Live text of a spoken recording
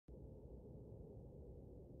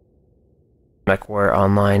MechWarrior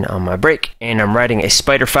Online on my break, and I'm riding a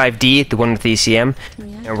Spider 5D, the one with the ECM,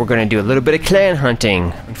 and we're going to do a little bit of clan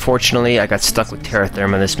hunting. Unfortunately, I got stuck with Terra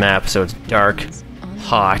Therm on this map, so it's dark,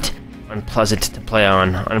 hot, unpleasant to play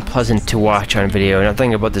on, unpleasant to watch on video.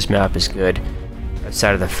 Nothing about this map is good,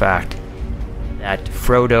 outside of the fact that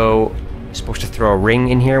Frodo was supposed to throw a ring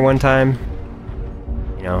in here one time.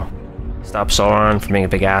 You know, stop Sauron from being a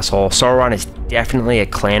big asshole. Sauron is definitely a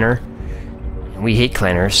clanner. We hate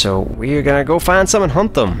clanners, so we're gonna go find some and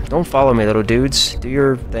hunt them. Don't follow me, little dudes. Do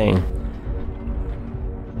your thing.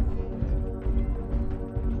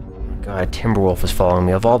 God, Timberwolf is following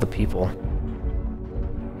me, of all the people.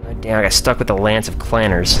 God damn, I got stuck with the lance of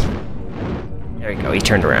clanners. There we go, he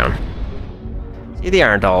turned around. See, they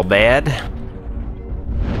aren't all bad.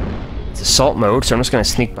 It's assault mode, so I'm just gonna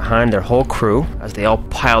sneak behind their whole crew, as they all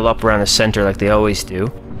pile up around the center like they always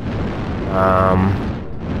do.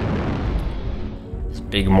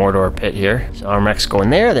 Big Mordor pit here. So our mechs going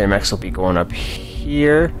there, their mechs will be going up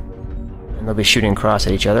here, and they'll be shooting across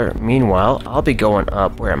at each other. Meanwhile, I'll be going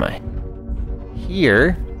up, where am I?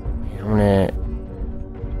 Here. I'm gonna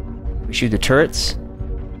shoot the turrets,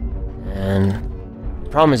 and the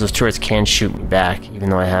problem is those turrets can shoot me back, even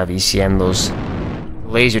though I have ECM. Those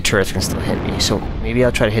laser turrets can still hit me, so maybe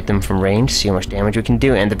I'll try to hit them from range, see how much damage we can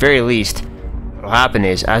do, and at the very least, what'll happen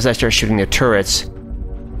is, as I start shooting the turrets,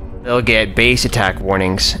 they'll get base attack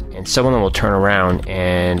warnings, and some of them will turn around,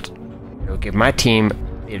 and it'll give my team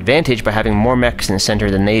the advantage by having more mechs in the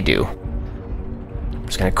center than they do. I'm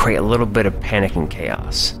just going to create a little bit of panic and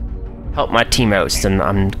chaos. Help my team out, since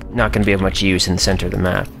I'm not going to be of much use in the center of the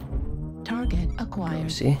map. Target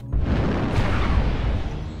acquired. See?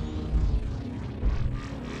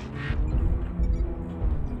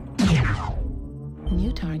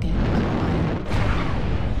 New target acquired.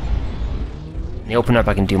 When they open up,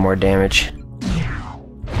 I can do more damage.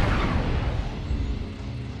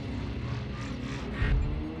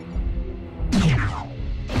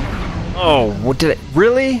 Oh, what did it?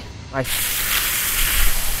 Really? I fail.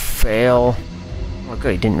 Oh,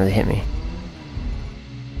 good, he didn't really hit me.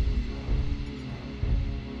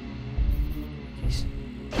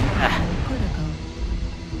 Critical.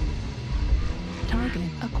 Target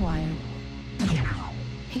acquired.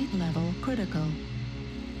 Heat level critical.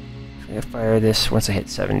 I fire this once I hit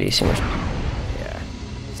 70, see much. Yeah,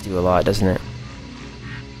 let's do a lot, doesn't it?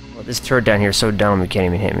 Well, this turret down here is so dumb it can't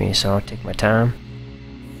even hit me, so I'll take my time.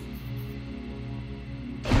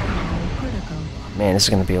 Critical. Oh, man, this is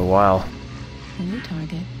gonna be a while. New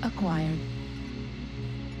target acquired.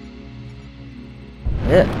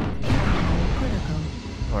 Yeah. Critical.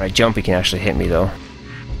 When I jump, he can actually hit me, though.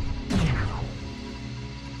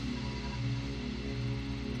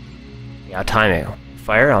 Yeah, I'll time it.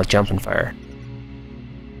 Fire, I'll jump and fire.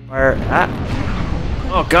 Fire, ah!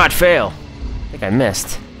 Oh god, fail! I think I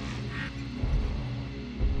missed.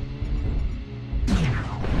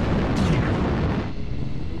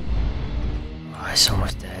 Oh, he's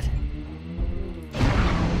almost dead.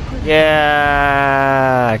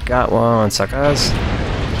 Yeah, I got one, suckers.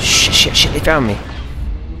 Shit, they found me.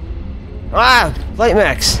 Ah! Light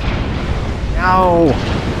mechs! No!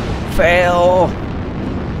 Fail!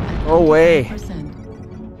 Go away.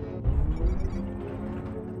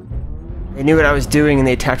 They knew what I was doing and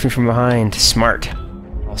they attacked me from behind. Smart.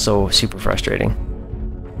 Also super frustrating.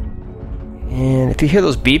 And if you hear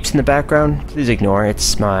those beeps in the background, please ignore.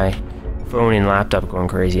 It's my phone and laptop going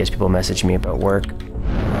crazy as people message me about work.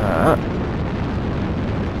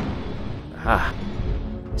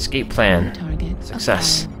 Escape plan.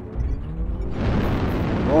 Success.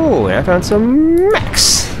 Oh, and I found some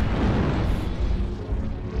mechs.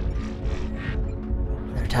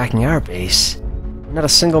 They're attacking our base. Not a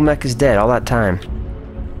single mech is dead all that time.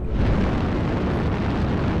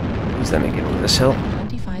 Please let me get over this hill.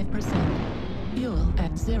 25%. Fuel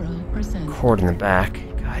at 0%. Cord in the back.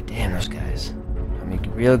 God damn those guys. I'll make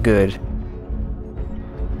it real good.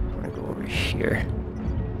 I'm gonna go over here.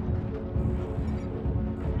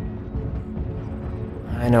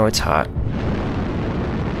 I know it's hot.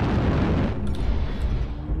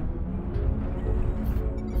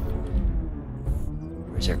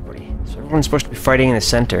 Where's everybody? So everyone's supposed to be fighting in the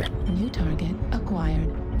center. New target acquired.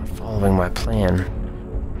 I'm following my plan.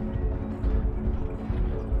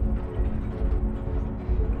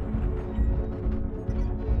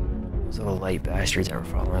 Those little light bastards that were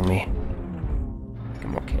following me.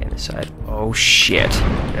 I'm okay on this side. Oh shit.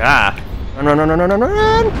 Ah!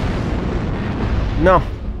 Run! No!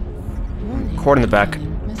 Cord in the back.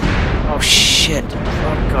 Oh shit.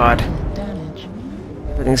 Oh god. Damage.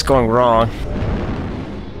 Everything's going wrong.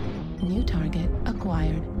 New target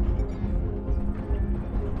acquired.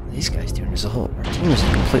 are these guys doing? There's a whole... Our team is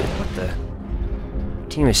completely... What the... Our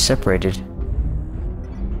team is separated.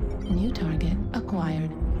 New target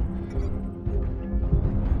acquired.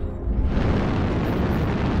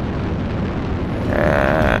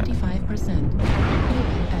 Ah. 25%. Fuel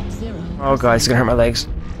at 0. Oh god, it's gonna hurt my legs.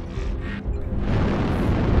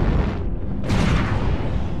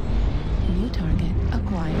 New target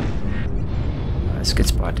acquired. That's a good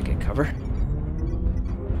spot to get cover.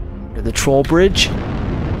 Under the troll bridge.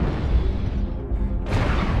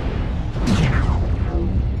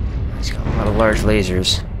 He's got a lot of large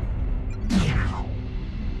lasers.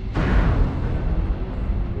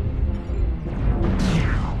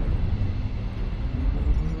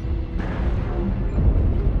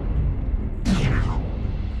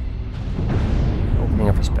 Opening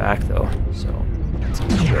up his back though, so that's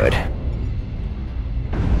good.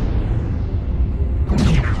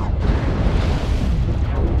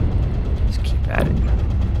 Just keep at it.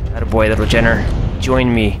 Attaboy, little Jenner.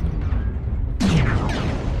 Join me.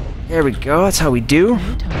 There we go, that's how we do.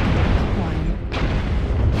 New target acquired.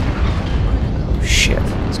 Oh shit,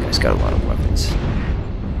 this guy's got a lot of weapons.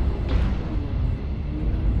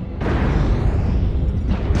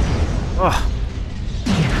 Oh.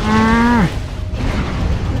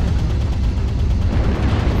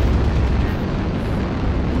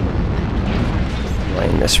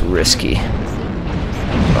 Playing this risky.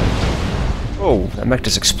 Oh, that mech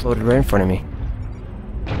just exploded right in front of me.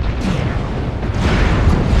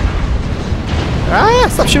 Ah!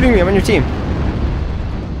 Stop shooting me! I'm on your team.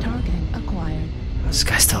 Target acquired. This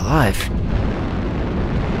guy's still alive.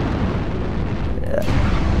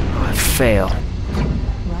 Oh, I fail.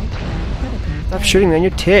 Right flank critical. Stop shooting me on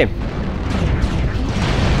your team.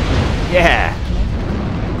 Yeah.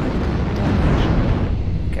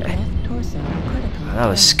 Okay. Left torso critical. Oh, that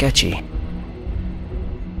was sketchy.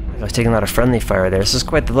 I was taking a lot of friendly fire there. This is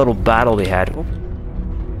quite the little battle we had. Oh.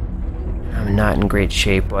 I'm not in great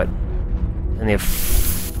shape, but I only have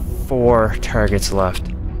 4 targets left.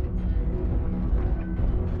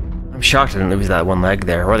 I'm shocked I didn't lose that one leg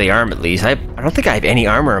there, or the arm at least. I don't think I have any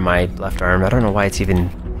armor on my left arm. I don't know why it's even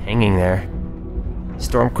hanging there.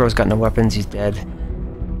 Stormcrow's got no weapons. He's dead.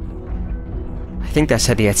 I think that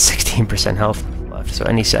said he had 16% health left, so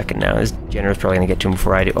any second now. This Jenner's probably gonna get to him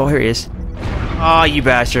before I do. Oh, here he is. Oh, you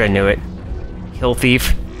bastard, I knew it. Kill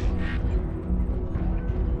thief.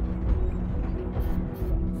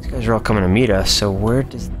 These guys are all coming to meet us, so where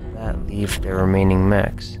does that leave their remaining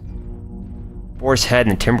mechs? Boar's Head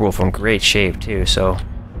and the Timberwolf are in great shape, too, so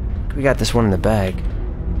we got this one in the bag.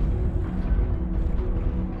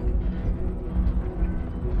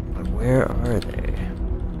 But where are they?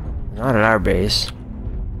 Not at our base.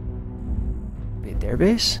 Maybe at their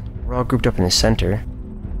base? We're all grouped up in the center.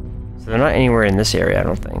 So they're not anywhere in this area, I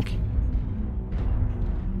don't think.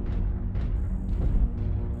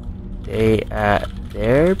 They at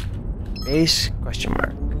their base? Question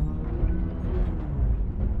mark.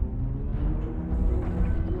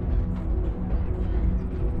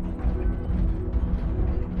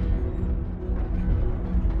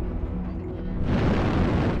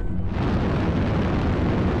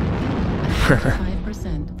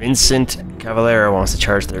 Vincent Cavallero wants to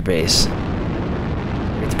charge their base. We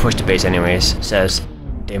have to push the base anyways, says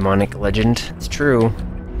Demonic Legend. It's true.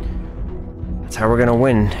 That's how we're gonna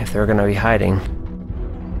win, if they're gonna be hiding.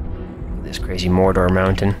 This crazy Mordor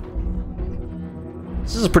mountain.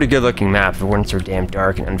 This is a pretty good looking map if it weren't so damn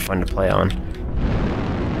dark and unfun to play on.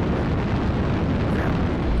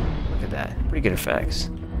 Look at that. Pretty good effects.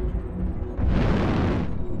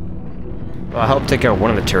 Well, I helped take out one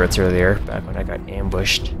of the turrets earlier, back when I got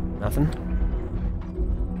ambushed. Nothing?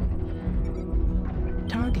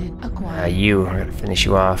 Target acquired. You. I gotta finish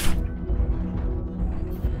you off.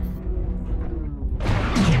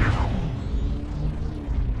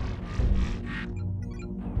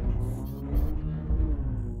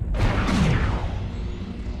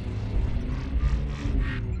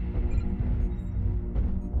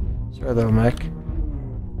 Sorry though, mech.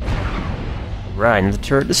 Right, another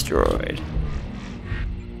turret destroyed.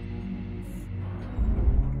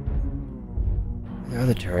 The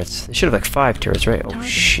other turrets. They should have like 5 turrets, right? Oh Target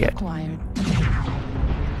shit. acquired.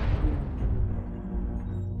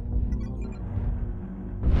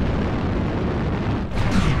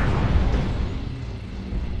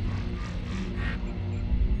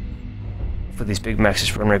 For these big mechs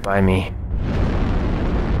just run right by me.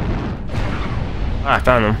 Ah, I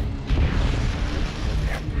found them.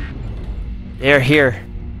 They're here.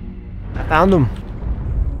 I found them.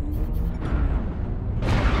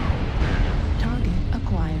 Target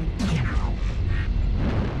acquired.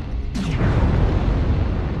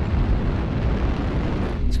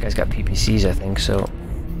 guy's got PPCs, I think, so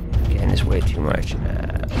getting his way too much.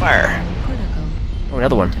 Fire! Critical. Oh,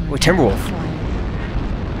 another one. Oh, Timberwolf. Acquired.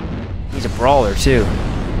 He's a brawler, too.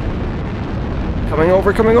 Coming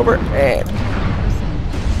over, coming over. And 25%.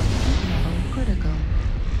 Level critical.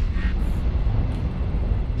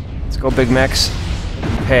 let's go, Big Mex.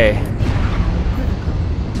 Hey,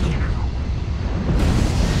 Critical.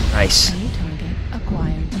 nice. New target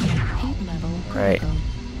acquired. Heat level Right. critical.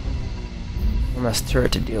 One less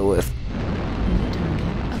turret to deal with. New target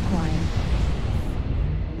acquired.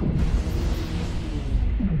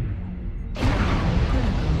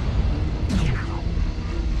 Critical.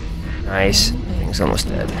 Nice. Enemy base Thing's almost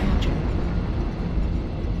being dead. captured.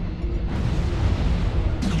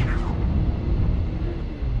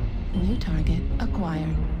 New target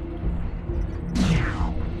acquired.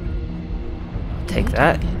 Take New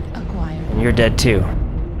that. target acquired. And you're dead, too.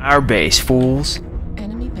 Our base, fools.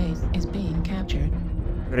 Enemy base is being captured.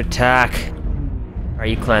 Good attack. Alright,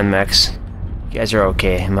 you clan mechs. You guys are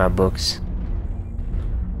okay in my books.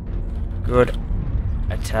 Good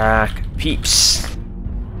attack. Peeps.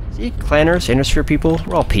 See, clanners, Innosphere people,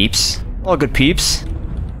 we're all peeps. All good peeps.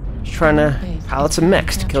 Just trying to pilot some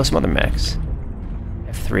mechs to kill some other mechs.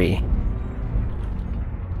 F3.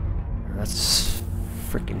 That's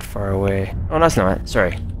freaking far away. Oh, that's not.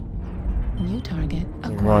 Sorry. New target In the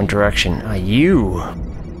wrong acquired. direction. Ah, you.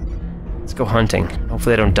 Let's go hunting.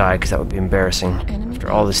 Hopefully I don't die, because that would be embarrassing Enemy after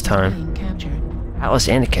all base this is time. being captured. Atlas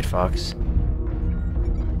and a Kid Fox.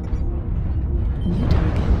 New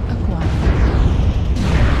target acquired.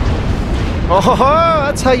 Oh, ho, ho,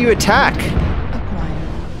 that's how you attack. Acquired.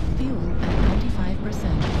 Fuel at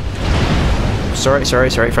 95%.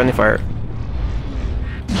 Sorry. Friendly fire.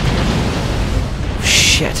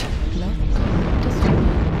 Shit. Left core destroyed.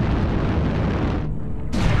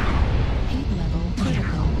 Heat level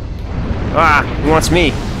critical. Ah, he wants me.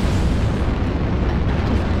 At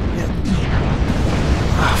 95%.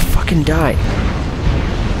 Ah, fucking die.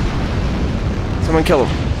 Someone kill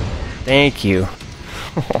him. Thank you.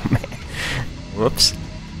 Oh, man. Whoops.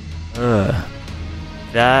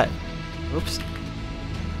 That. Whoops.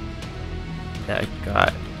 That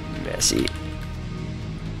got messy.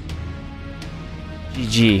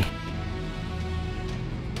 GG.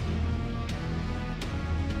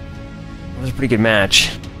 That was a pretty good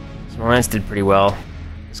match. So Alliance did pretty well.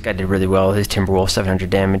 This guy did really well. His Timberwolf 700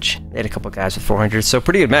 damage. They had a couple guys with 400. So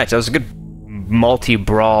pretty good match. That was a good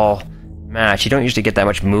multi-brawl match. You don't usually get that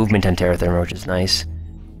much movement on Terra Therma, which is nice.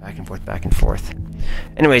 Back and forth, back and forth.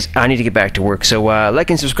 Anyways, I need to get back to work. So like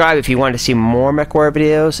and subscribe if you want to see more MechWarrior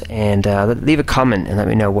videos, and leave a comment and let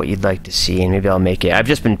me know what you'd like to see, and maybe I'll make it. I've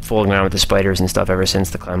just been fooling around with the spiders and stuff ever since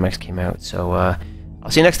the Clown Mechs came out. So I'll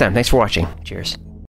see you next time. Thanks for watching. Cheers.